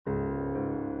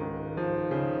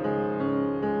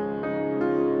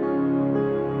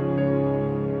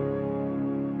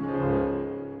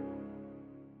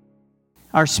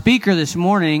Our speaker this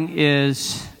morning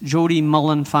is Jodi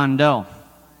Mullen Fondell.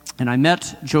 And I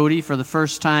met Jodi for the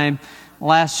first time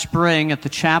last spring at the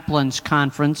Chaplains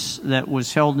Conference that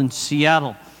was held in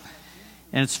Seattle.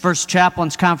 And it's the first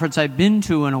Chaplains Conference I've been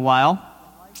to in a while.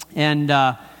 And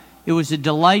it was a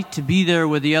delight to be there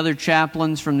with the other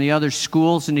chaplains from the other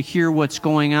schools and to hear what's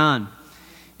going on.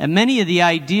 And many of the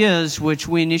ideas which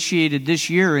we initiated this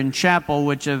year in chapel,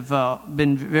 which have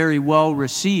been very well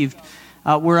received,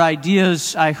 were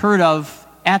ideas I heard of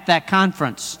at that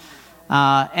conference.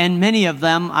 And many of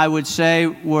them, I would say,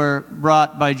 were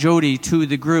brought by Jodi to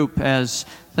the group as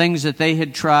things that they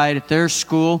had tried at their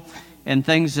school and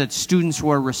things that students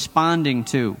were responding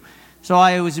to. So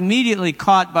I was immediately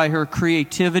caught by her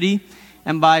creativity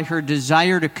and by her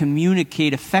desire to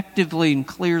communicate effectively and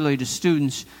clearly to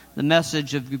students the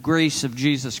message of the grace of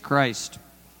Jesus Christ.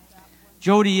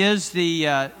 Jodi is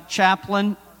the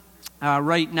chaplain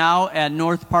right now at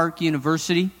North Park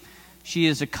University. She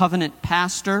is a covenant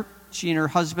pastor. She and her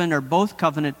husband are both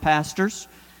covenant pastors.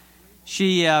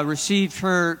 She received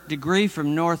her degree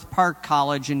from North Park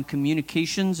College in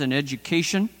Communications and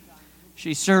Education.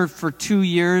 She served for 2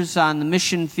 years on the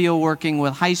mission field working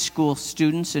with high school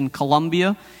students in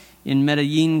Colombia, in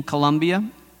Medellin, Colombia.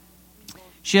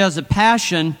 She has a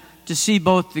passion to see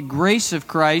both the grace of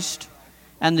Christ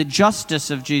and the justice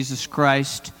of Jesus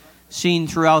Christ seen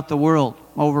throughout the world.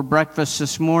 Over breakfast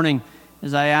this morning,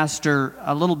 as I asked her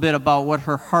a little bit about what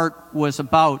her heart was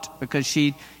about, because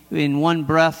she, in one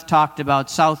breath, talked about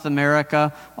South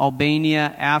America,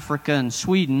 Albania, Africa, and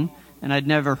Sweden, and I'd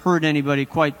never heard anybody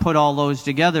quite put all those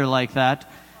together like that.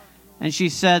 And she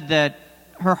said that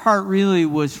her heart really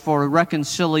was for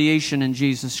reconciliation in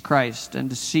Jesus Christ and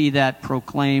to see that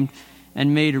proclaimed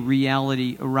and made a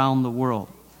reality around the world.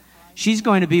 She's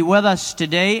going to be with us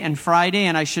today and Friday,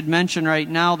 and I should mention right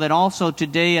now that also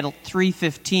today at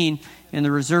 3:15 in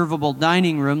the reservable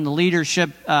dining room, the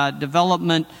Leadership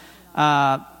Development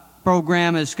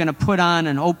program is going to put on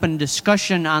an open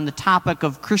discussion on the topic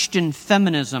of Christian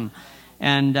feminism,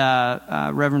 and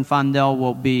Reverend Fondell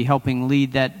will be helping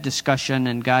lead that discussion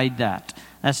and guide that.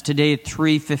 That's today at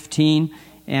 3:15,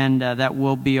 and that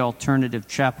will be alternative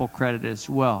chapel credit as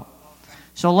well.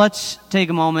 So let's take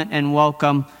a moment and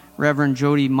welcome Reverend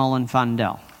Jodi Mullen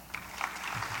Fondell.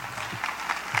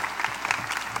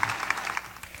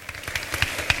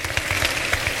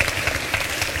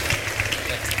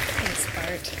 Thanks,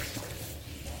 Bart.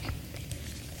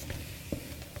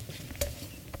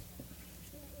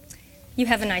 You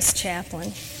have a nice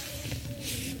chaplain.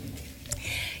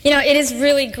 You know, it is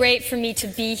really great for me to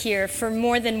be here for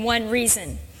more than one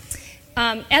reason.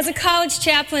 As a college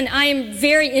chaplain, I am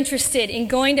very interested in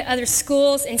going to other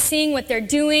schools and seeing what they're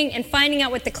doing and finding out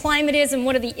what the climate is and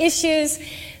what are the issues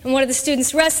and what are the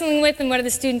students wrestling with and what are the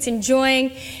students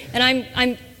enjoying. And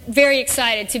I'm very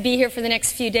excited to be here for the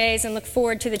next few days and look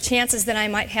forward to the chances that I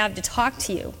might have to talk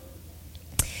to you.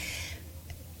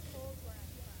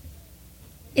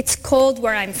 It's cold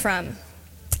where I'm from.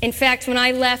 In fact, when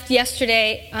I left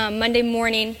yesterday, Monday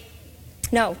morning,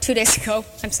 no, 2 days ago,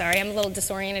 I'm sorry, I'm a little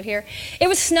disoriented here, it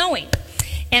was snowing.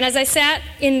 And as I sat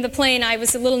in the plane, I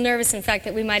was a little nervous, in fact,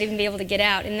 that we might even be able to get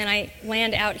out. And then I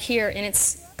land out here, and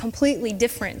it's completely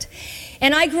different.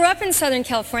 And I grew up in Southern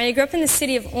California. I grew up in the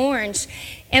city of Orange.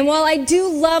 And while I do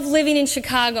love living in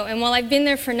Chicago, and while I've been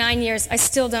there for 9 years, I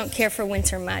still don't care for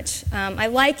winter much. I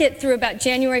like it through about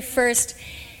January 1st,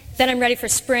 then I'm ready for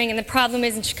spring. And the problem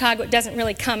is in Chicago, it doesn't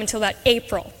really come until about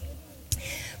April.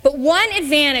 But one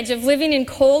advantage of living in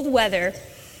cold weather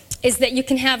is that you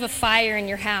can have a fire in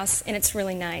your house, and it's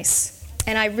really nice.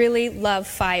 And I really love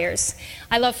fires.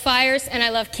 I love fires, and I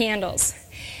love candles.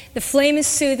 The flame is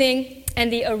soothing,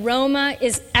 and the aroma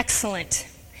is excellent.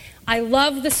 I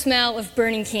love the smell of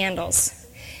burning candles.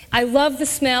 I love the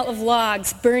smell of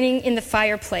logs burning in the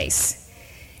fireplace.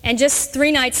 And just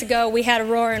 3 nights ago, we had a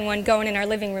roaring one going in our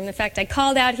living room. In fact, I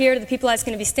called out here to the people I was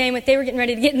going to be staying with. They were getting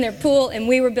ready to get in their pool, and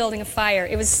we were building a fire.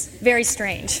 It was very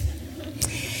strange.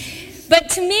 But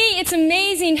to me, it's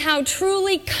amazing how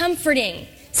truly comforting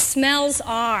smells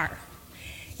are.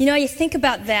 You know, you think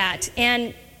about that,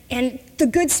 and the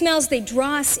good smells, they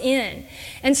draw us in.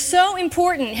 And so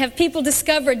important have people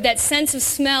discovered that sense of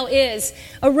smell is.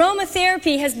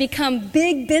 Aromatherapy has become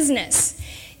big business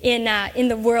in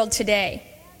the world today.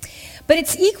 But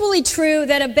it's equally true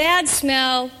that a bad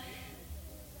smell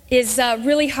is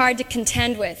really hard to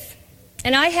contend with.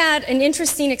 And I had an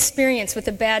interesting experience with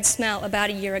a bad smell about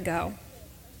a year ago.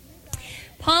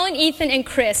 Paul and Ethan and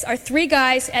Chris are 3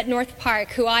 guys at North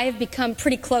Park who I have become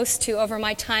pretty close to over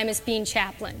my time as being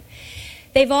chaplain.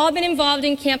 They've all been involved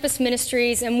in campus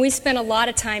ministries, and we spent a lot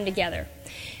of time together.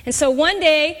 And so one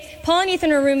day, Paul and Ethan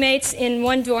were roommates in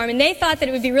one dorm, and they thought that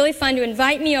it would be really fun to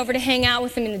invite me over to hang out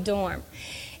with them in the dorm.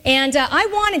 And I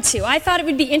wanted to. I thought it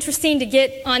would be interesting to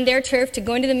get on their turf, to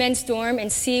go into the men's dorm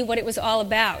and see what it was all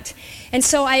about. And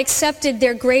so I accepted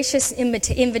their gracious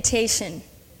invitation.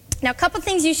 Now, a couple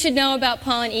things you should know about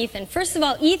Paul and Ethan. First of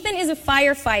all, Ethan is a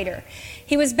firefighter.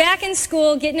 He was back in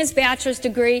school getting his bachelor's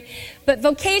degree, but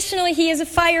vocationally he is a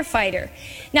firefighter.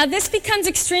 Now, this becomes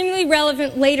extremely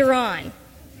relevant later on.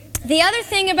 The other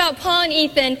thing about Paul and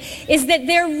Ethan is that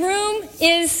their room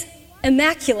is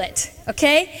immaculate,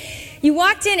 okay? You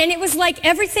walked in and it was like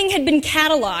everything had been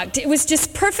cataloged. It was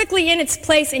just perfectly in its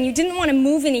place and you didn't want to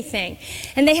move anything.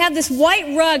 And they had this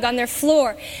white rug on their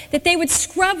floor that they would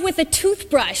scrub with a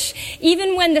toothbrush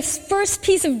even when the first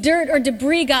piece of dirt or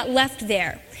debris got left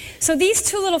there. So these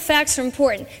two little facts are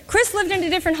important. Chris lived in a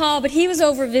different hall, but he was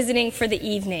over visiting for the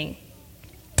evening.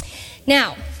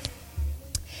 Now,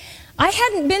 I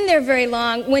hadn't been there very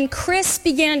long when Chris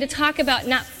began to talk about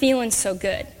not feeling so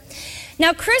good.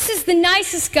 Now, Chris is the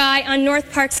nicest guy on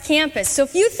North Park's campus. So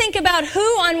if you think about who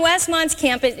on Westmont's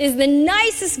campus is the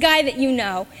nicest guy that you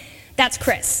know, that's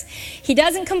Chris. He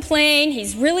doesn't complain.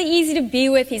 He's really easy to be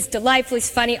with. He's delightful. He's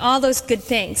funny. All those good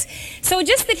things. So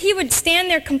just that he would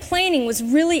stand there complaining was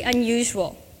really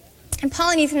unusual. And Paul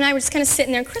and Ethan and I were just kind of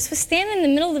sitting there. And Chris was standing in the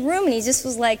middle of the room, and he just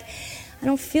was like, I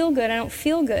don't feel good. I don't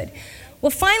feel good. Well,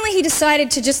 finally he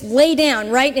decided to just lay down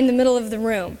right in the middle of the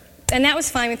room. And that was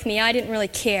fine with me. I didn't really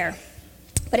care.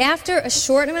 But after a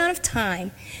short amount of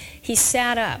time, he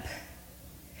sat up.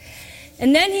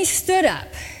 And then he stood up.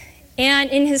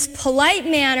 And in his polite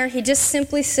manner, he just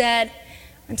simply said,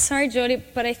 I'm sorry, Jodi,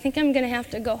 but I think I'm going to have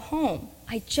to go home.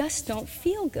 I just don't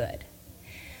feel good.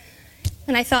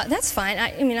 And I thought, that's fine.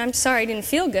 I mean, I'm sorry I didn't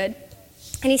feel good.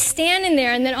 And he's standing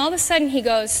there, and then all of a sudden he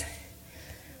goes,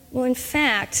 well, in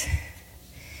fact...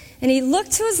 And he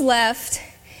looked to his left,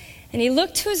 and he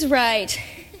looked to his right,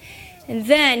 and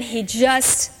then he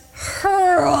just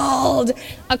hurled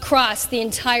across the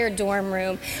entire dorm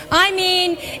room. I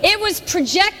mean, it was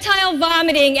projectile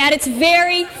vomiting at its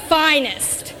very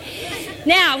finest.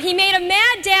 Now, he made a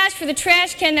mad dash for the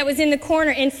trash can that was in the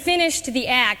corner and finished the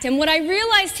act. And what I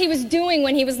realized he was doing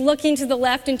when he was looking to the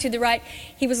left and to the right,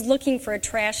 he was looking for a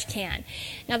trash can.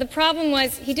 Now, the problem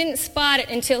was he didn't spot it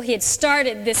until he had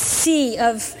started this sea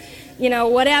of,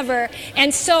 whatever.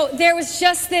 And so there was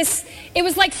just this, it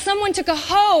was like someone took a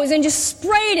hose and just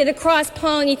sprayed it across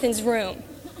Paul and Ethan's room.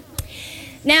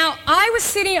 Now, I was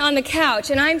sitting on the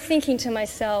couch, and I'm thinking to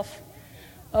myself,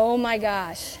 oh my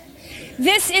gosh.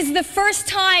 This is the first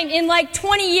time in like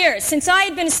 20 years since I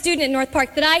had been a student at North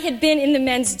Park that I had been in the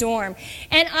men's dorm.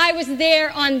 And I was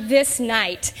there on this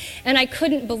night. And I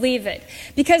couldn't believe it.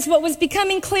 Because what was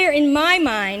becoming clear in my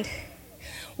mind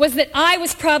was that I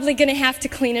was probably going to have to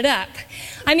clean it up.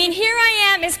 I mean, here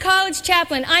I am as college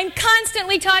chaplain. I'm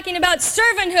constantly talking about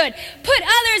servanthood. Put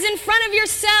others in front of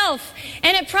yourself.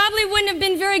 And it probably wouldn't have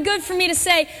been very good for me to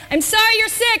say, I'm sorry you're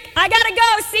sick. I got to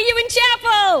go. See you in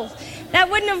chapel. That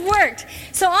wouldn't have worked.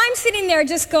 So I'm sitting there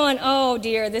just going, oh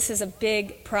dear, this is a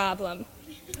big problem.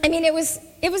 I mean, it was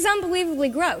unbelievably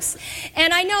gross.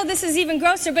 And I know this is even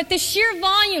grosser, but the sheer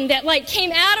volume that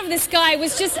came out of this guy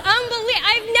was just unbelievable.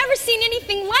 I've never seen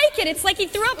anything like it. It's like he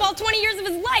threw up all 20 years of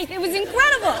his life. It was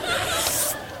incredible.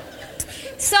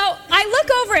 So I look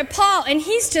over at Paul, and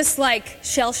he's just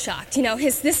shell-shocked.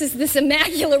 This is this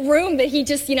immaculate room that he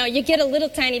just, you get a little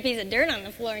tiny piece of dirt on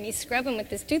the floor, and he's scrubbing with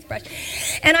this toothbrush.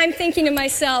 And I'm thinking to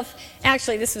myself,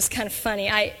 actually, this was kind of funny.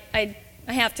 I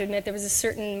have to admit there was a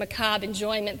certain macabre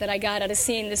enjoyment that I got out of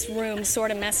seeing this room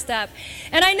sort of messed up.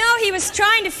 And I know he was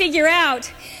trying to figure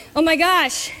out, oh my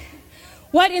gosh,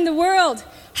 what in the world?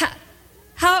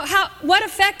 What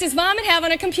effect does vomit have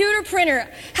on a computer printer?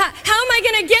 How am I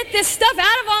going to get this stuff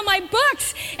out of all my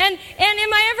books? And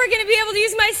am I ever going to be able to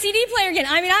use my CD player again?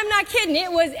 I mean, I'm not kidding.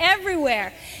 It was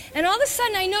everywhere. And all of a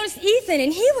sudden I noticed Ethan,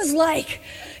 and he was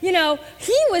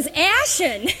he was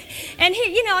ashen. And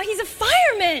he's a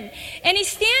fireman. And he's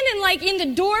standing in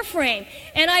the door frame.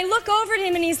 And I look over at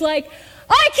him, and he's like,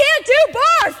 I can't do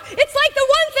barf. It's like the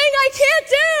one thing I can't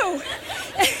do.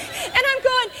 And I'm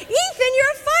going, Ethan,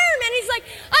 you're a fireman. He's like,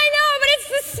 I know, but it's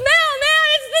the smell, man.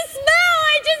 It's the smell.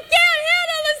 I just can't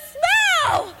handle the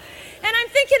smell. And I'm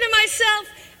thinking to myself,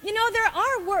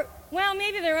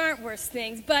 maybe there aren't worse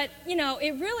things, but,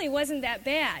 it really wasn't that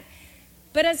bad.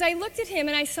 But as I looked at him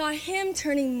and I saw him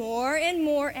turning more and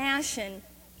more ashen,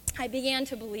 I began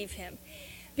to believe him.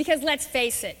 Because let's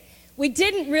face it, we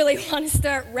didn't really want to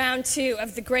start round 2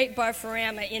 of the great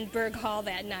barfarama in Berg Hall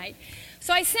that night.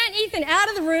 So I sent Ethan out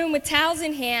of the room with towels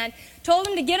in hand, told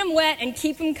him to get them wet and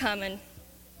keep them coming.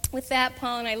 With that,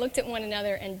 Paul and I looked at one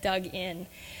another and dug in.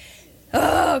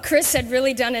 Oh, Chris had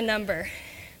really done a number.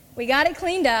 We got it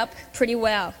cleaned up pretty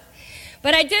well.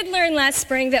 But I did learn last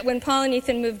spring that when Paul and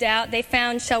Ethan moved out, they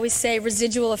found, shall we say,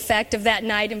 residual effect of that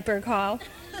night in Berg Hall.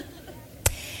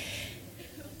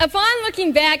 Upon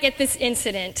looking back at this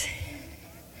incident,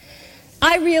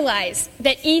 I realized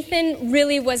that Ethan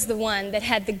really was the one that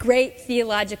had the great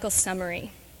theological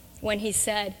summary when he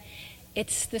said,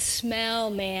 "It's the smell,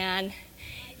 man.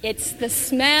 It's the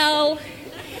smell.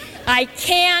 I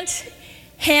can't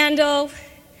handle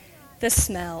the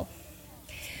smell."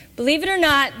 Believe it or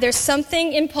not, there's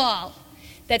something in Paul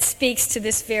that speaks to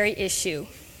this very issue.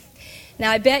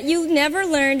 Now, I bet you never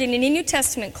learned in any New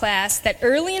Testament class that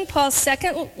early in Paul's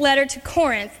second letter to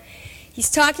Corinth, he's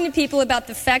talking to people about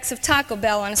the effects of Taco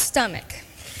Bell on a stomach.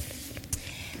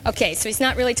 Okay, so he's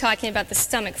not really talking about the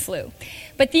stomach flu.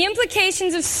 But the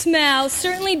implications of smell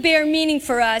certainly bear meaning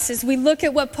for us as we look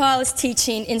at what Paul is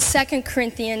teaching in 2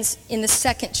 Corinthians in the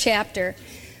 2nd chapter,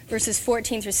 verses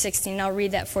 14 through 16. I'll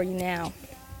read that for you now.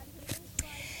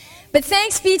 "But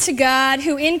thanks be to God,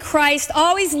 who in Christ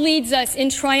always leads us in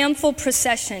triumphal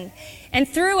procession, and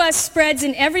through us spreads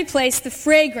in every place the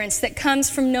fragrance that comes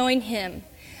from knowing him.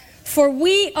 For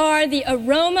we are the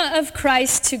aroma of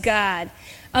Christ to God,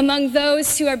 among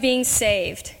those who are being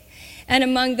saved, and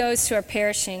among those who are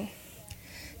perishing.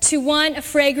 To one a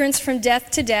fragrance from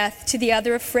death to death, to the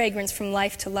other a fragrance from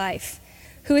life to life.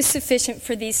 Who is sufficient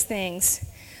for these things?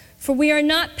 For we are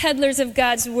not peddlers of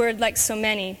God's word like so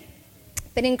many,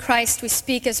 but in Christ we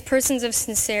speak as persons of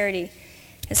sincerity,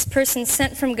 as persons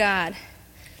sent from God,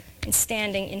 and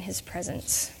standing in his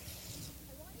presence."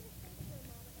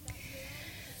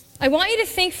 I want you to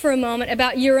think for a moment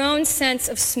about your own sense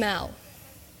of smell.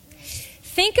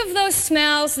 Think of those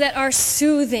smells that are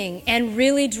soothing and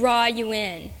really draw you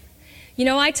in. You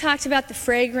know, I talked about the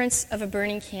fragrance of a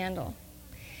burning candle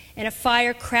and a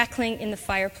fire crackling in the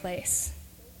fireplace.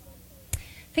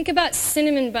 Think about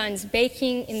cinnamon buns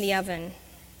baking in the oven,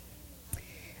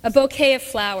 a bouquet of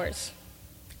flowers,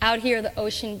 out here the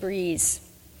ocean breeze,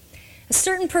 a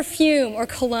certain perfume or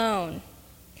cologne,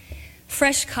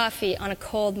 fresh coffee on a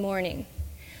cold morning.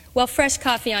 Well, fresh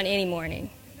coffee on any morning.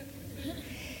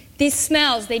 These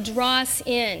smells, they draw us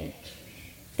in.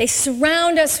 They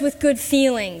surround us with good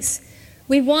feelings.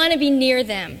 We want to be near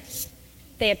them.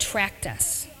 They attract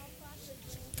us.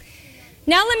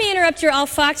 Now let me interrupt your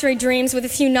olfactory dreams with a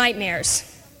few nightmares.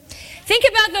 Think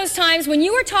about those times when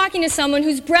you are talking to someone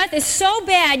whose breath is so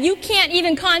bad you can't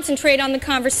even concentrate on the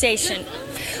conversation.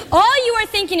 All you are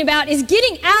thinking about is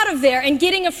getting out of there and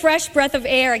getting a fresh breath of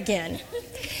air again.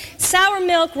 Sour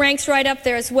milk ranks right up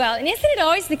there as well. And isn't it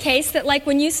always the case that, like,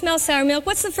 when you smell sour milk,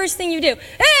 what's the first thing you do?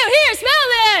 Oh, here,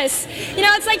 smell this! You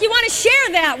know, it's like you want to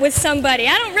share that with somebody.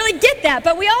 I don't really get that,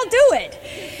 but we all do it.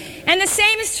 And the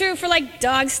same is true for, like,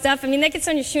 dog stuff. I mean, that gets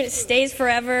on your shoe and it stays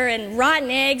forever. And rotten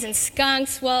eggs and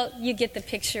skunks, well, you get the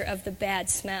picture of the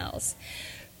bad smells.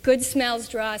 Good smells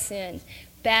draw us in.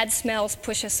 Bad smells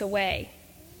push us away.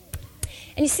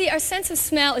 And you see, our sense of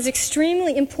smell is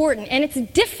extremely important, and it's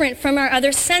different from our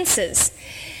other senses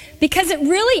because it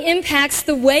really impacts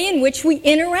the way in which we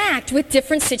interact with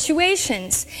different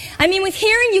situations. I mean, with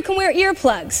hearing, you can wear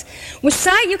earplugs. With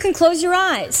sight, you can close your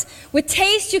eyes. With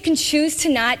taste, you can choose to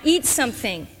not eat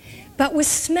something. But with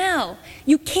smell,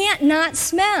 you can't not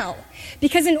smell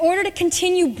because in order to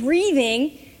continue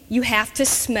breathing, you have to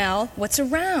smell what's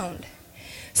around.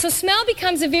 So smell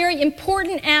becomes a very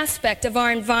important aspect of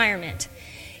our environment.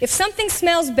 If something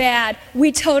smells bad,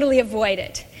 we totally avoid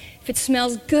it. If it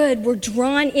smells good, we're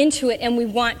drawn into it and we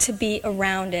want to be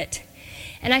around it.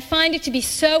 And I find it to be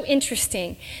so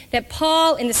interesting that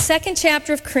Paul, in the 2nd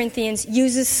chapter of Corinthians,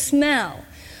 uses smell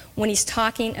when he's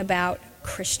talking about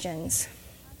Christians.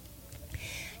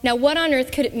 Now, what on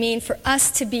earth could it mean for us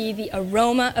to be the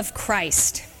aroma of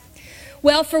Christ?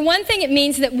 Well, for one thing, it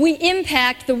means that we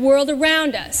impact the world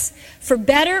around us. For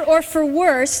better or for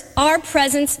worse, our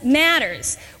presence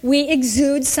matters. We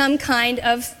exude some kind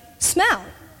of smell.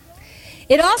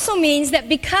 It also means that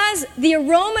because the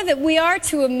aroma that we are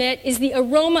to emit is the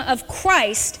aroma of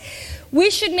Christ,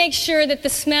 we should make sure that the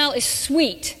smell is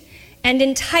sweet and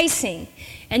enticing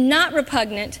and not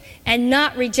repugnant and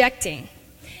not rejecting.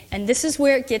 And this is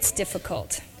where it gets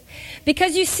difficult.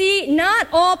 Because you see, not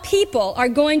all people are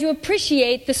going to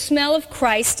appreciate the smell of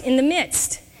Christ in the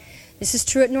midst. This is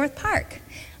true at North Park.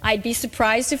 I'd be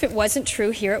surprised if it wasn't true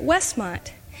here at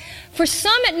Westmont. For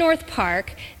some at North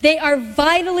Park, they are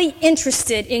vitally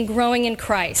interested in growing in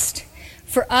Christ.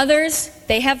 For others,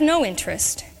 they have no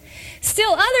interest.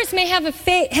 Still, others may have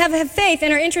faith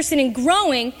and are interested in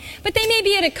growing, but they may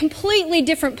be at a completely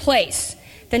different place.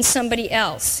 than somebody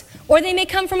else. Or they may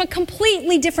come from a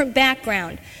completely different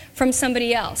background from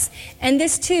somebody else. And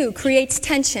this too creates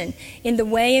tension in the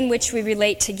way in which we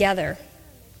relate together.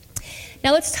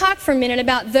 Now let's talk for a minute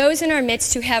about those in our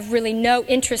midst who have really no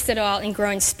interest at all in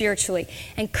growing spiritually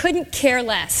and couldn't care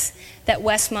less that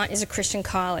Westmont is a Christian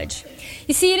college.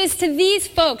 You see, it is to these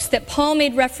folks that Paul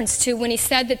made reference to when he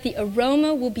said that the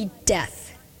aroma will be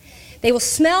death. They will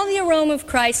smell the aroma of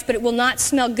Christ, but it will not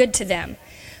smell good to them.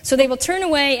 So they will turn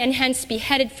away and hence be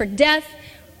headed for death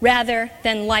rather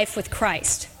than life with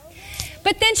Christ.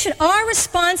 But then should our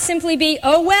response simply be,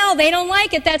 oh well, they don't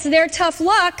like it, that's their tough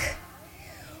luck?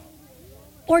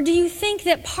 Or do you think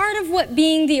that part of what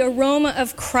being the aroma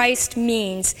of Christ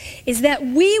means is that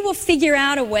we will figure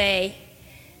out a way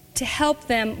to help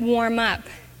them warm up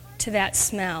to that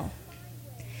smell?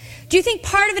 Do you think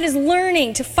part of it is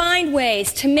learning to find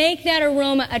ways to make that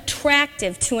aroma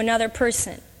attractive to another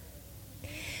person?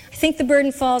 I think the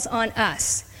burden falls on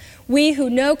us, we who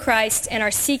know Christ and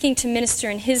are seeking to minister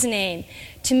in His name,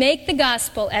 to make the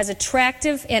gospel as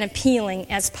attractive and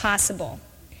appealing as possible.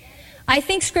 I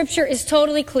think Scripture is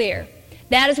totally clear.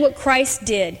 That is what Christ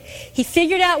did. He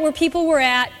figured out where people were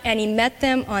at, and He met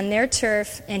them on their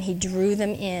turf, and He drew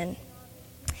them in.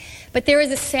 But there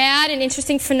is a sad and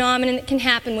interesting phenomenon that can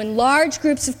happen when large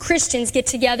groups of Christians get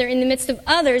together in the midst of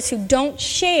others who don't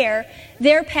share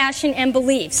their passion and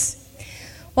beliefs.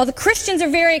 While the Christians are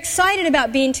very excited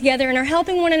about being together and are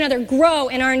helping one another grow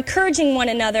and are encouraging one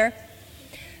another,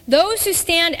 those who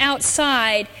stand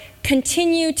outside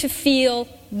continue to feel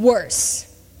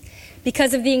worse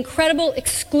because of the incredible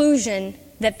exclusion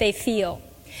that they feel.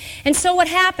 And so what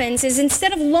happens is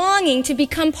instead of longing to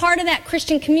become part of that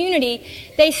Christian community,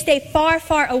 they stay far,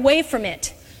 far away from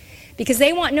it because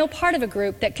they want no part of a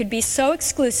group that could be so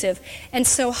exclusive and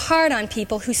so hard on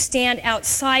people who stand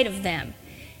outside of them.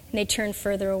 And they turn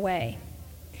further away.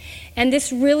 And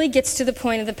this really gets to the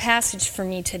point of the passage for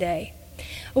me today.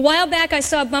 A while back I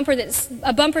saw a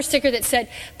bumper sticker that said,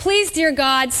 "Please, dear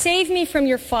God, save me from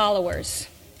your followers."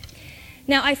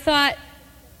 Now I thought,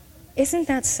 isn't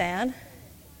that sad?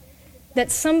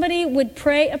 That somebody would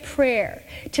pray a prayer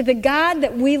to the God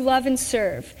that we love and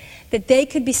serve, that they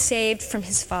could be saved from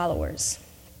His followers.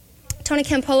 Tony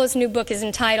Campolo's new book is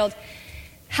entitled,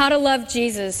 How to Love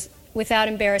Jesus Without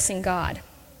Embarrassing God.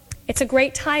 It's a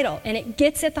great title, and it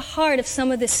gets at the heart of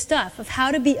some of this stuff, of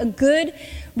how to be a good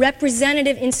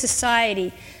representative in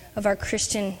society of our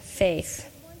Christian faith.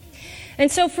 And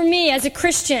so for me, as a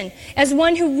Christian, as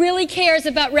one who really cares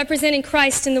about representing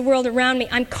Christ in the world around me,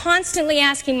 I'm constantly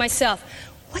asking myself,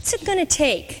 what's it going to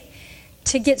take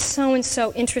to get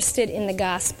so-and-so interested in the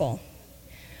gospel?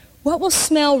 What will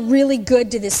smell really good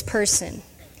to this person?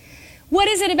 What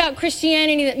is it about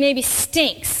Christianity that maybe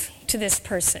stinks to this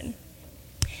person?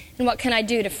 And what can I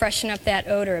do to freshen up that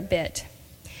odor a bit?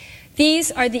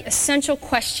 These are the essential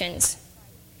questions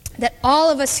that all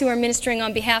of us who are ministering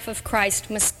on behalf of Christ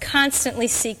must constantly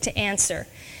seek to answer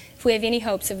if we have any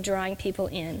hopes of drawing people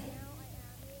in.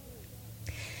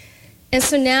 And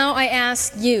so now I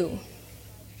ask you,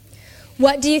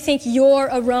 what do you think your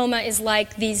aroma is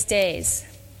like these days?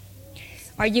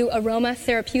 Are you aroma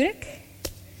therapeutic,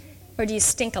 or do you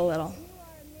stink a little?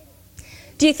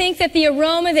 Do you think that the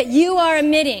aroma that you are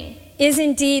emitting is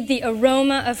indeed the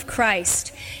aroma of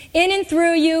Christ, in and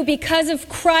through you because of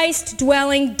Christ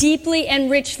dwelling deeply and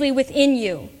richly within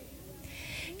you?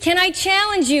 Can I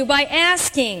challenge you by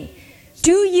asking,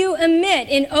 do you emit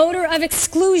an odor of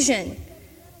exclusion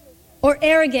or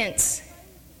arrogance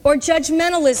or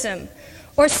judgmentalism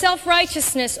or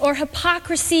self-righteousness or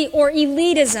hypocrisy or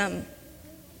elitism?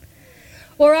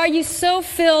 Or are you so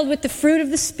filled with the fruit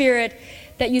of the Spirit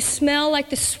that you smell like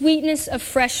the sweetness of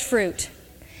fresh fruit,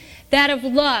 that of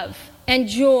love and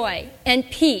joy and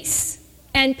peace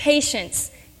and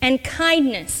patience and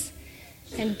kindness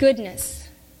and goodness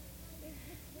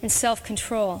and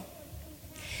self-control?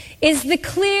 Is the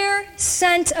clear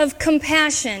scent of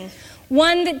compassion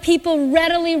one that people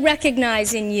readily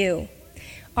recognize in you?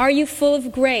 Are you full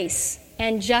of grace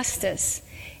and justice?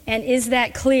 And is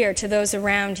that clear to those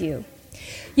around you?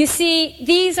 You see,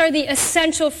 these are the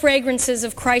essential fragrances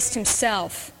of Christ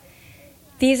Himself.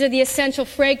 These are the essential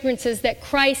fragrances that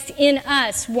Christ in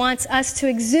us wants us to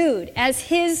exude as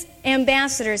His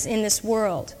ambassadors in this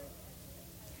world.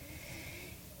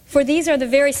 For these are the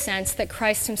very scents that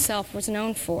Christ Himself was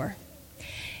known for.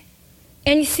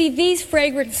 And you see, these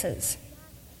fragrances,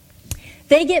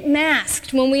 they get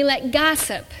masked when we let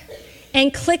gossip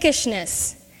and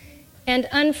cliquishness and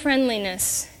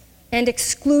unfriendliness and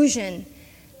exclusion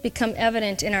become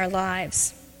evident in our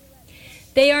lives.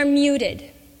 They are muted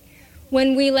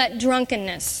when we let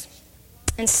drunkenness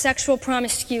and sexual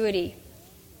promiscuity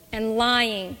and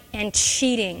lying and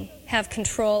cheating have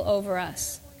control over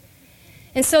us.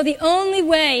 And so the only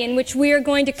way in which we are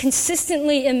going to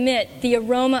consistently emit the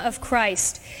aroma of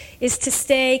Christ is to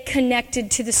stay connected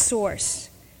to the source,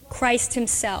 Christ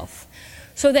himself,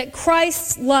 so that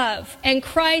Christ's love and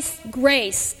Christ's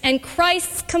grace and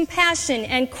Christ's compassion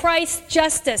and Christ's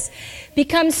justice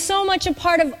become so much a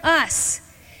part of us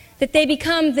that they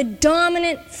become the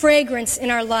dominant fragrance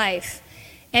in our life,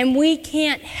 and we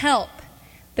can't help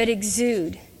but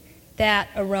exude that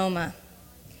aroma.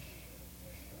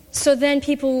 So then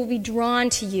people will be drawn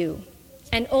to you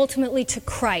and ultimately to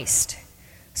Christ,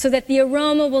 so that the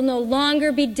aroma will no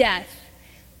longer be death,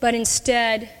 but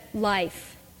instead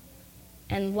life,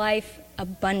 and life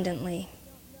abundantly.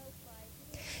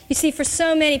 You see, for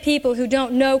so many people who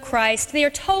don't know Christ, they are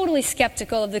totally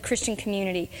skeptical of the Christian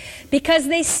community because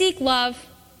they seek love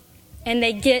and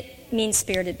they get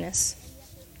mean-spiritedness.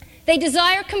 They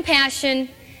desire compassion,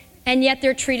 and yet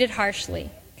they're treated harshly.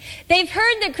 They've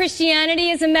heard that Christianity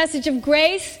is a message of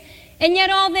grace, and yet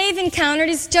all they've encountered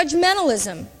is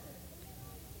judgmentalism.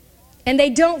 And they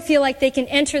don't feel like they can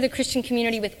enter the Christian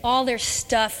community with all their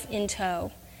stuff in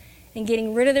tow. And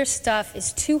getting rid of their stuff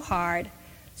is too hard,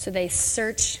 so they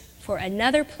search for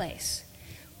another place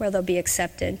where they'll be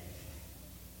accepted.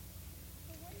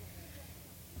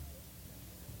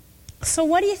 So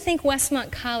what do you think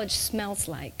Westmont College smells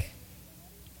like?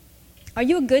 Are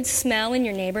you a good smell in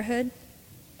your neighborhood?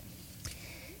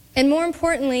 And more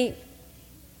importantly,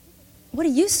 what do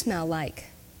you smell like?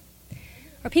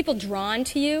 Are people drawn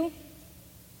to you?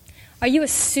 Are you a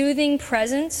soothing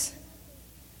presence?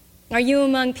 Are you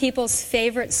among people's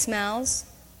favorite smells?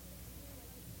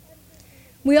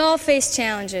 We all face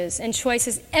challenges and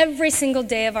choices every single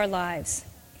day of our lives.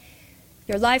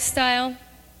 Your lifestyle,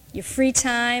 your free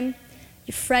time,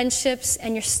 your friendships,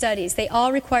 and your studies, they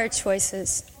all require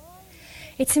choices.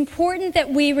 It's important that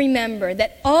we remember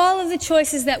that all of the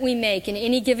choices that we make in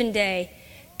any given day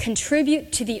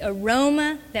contribute to the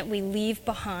aroma that we leave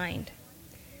behind.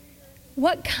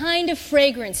 What kind of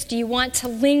fragrance do you want to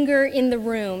linger in the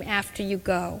room after you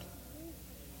go?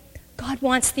 God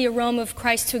wants the aroma of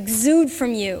Christ to exude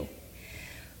from you,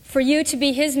 for you to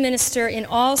be his minister in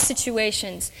all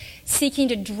situations, seeking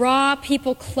to draw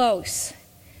people close,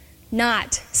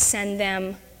 not send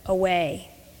them away.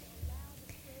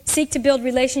 Seek to build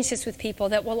relationships with people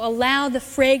that will allow the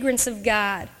fragrance of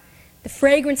God, the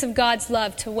fragrance of God's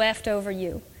love to waft over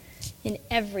you in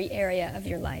every area of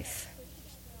your life.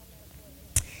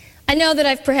 I know that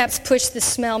I've perhaps pushed the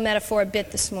smell metaphor a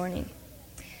bit this morning,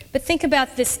 but think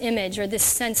about this image or this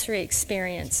sensory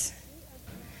experience.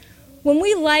 When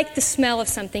we like the smell of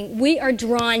something, we are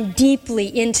drawn deeply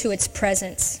into its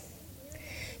presence.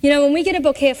 You know, when we get a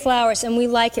bouquet of flowers and we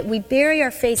like it, we bury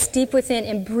our face deep within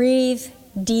and breathe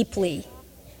deeply.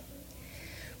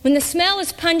 When the smell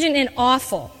is pungent and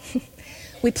awful,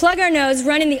 we plug our nose,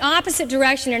 run in the opposite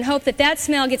direction, and hope that that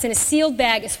smell gets in a sealed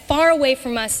bag as far away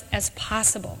from us as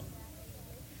possible.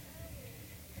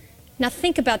 Now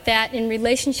think about that in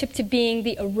relationship to being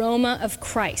the aroma of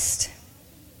Christ.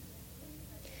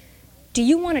 Do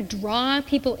you want to draw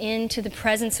people into the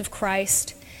presence of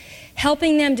Christ,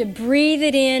 helping them to breathe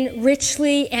it in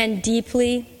richly and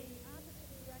deeply?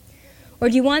 Or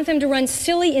do you want them to run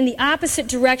silly in the opposite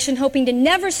direction, hoping to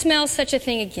never smell such a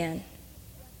thing again?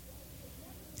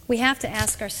 We have to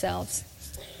ask ourselves,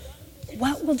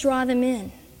 what will draw them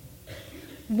in?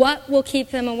 What will keep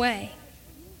them away?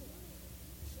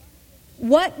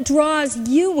 What draws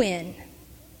you in?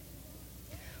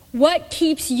 What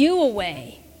keeps you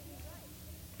away?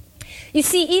 You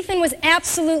see, Ethan was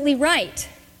absolutely right.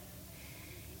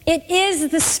 It is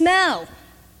the smell.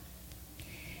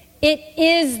 It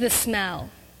is the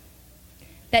smell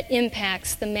that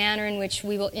impacts the manner in which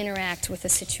we will interact with a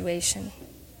situation.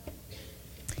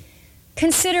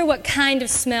 Consider what kind of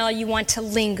smell you want to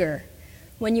linger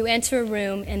when you enter a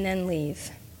room and then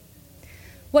leave.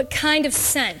 What kind of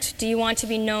scent do you want to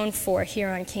be known for here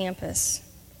on campus?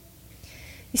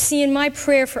 You see, in my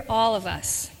prayer for all of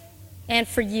us and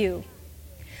for you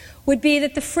would be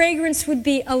that the fragrance would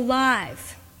be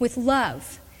alive with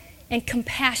love and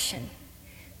compassion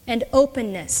and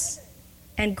openness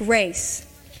and grace,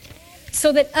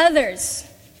 so that others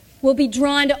will be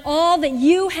drawn to all that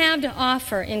you have to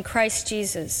offer in Christ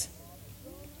Jesus.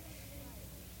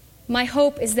 My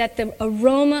hope is that the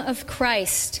aroma of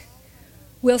Christ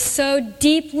will so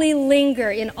deeply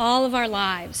linger in all of our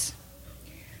lives,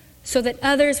 so that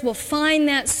others will find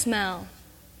that smell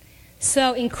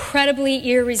so incredibly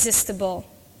irresistible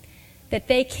that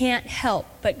they can't help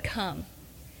but come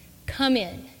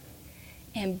in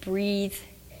and breathe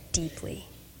deeply.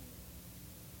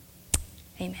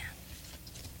 Amen.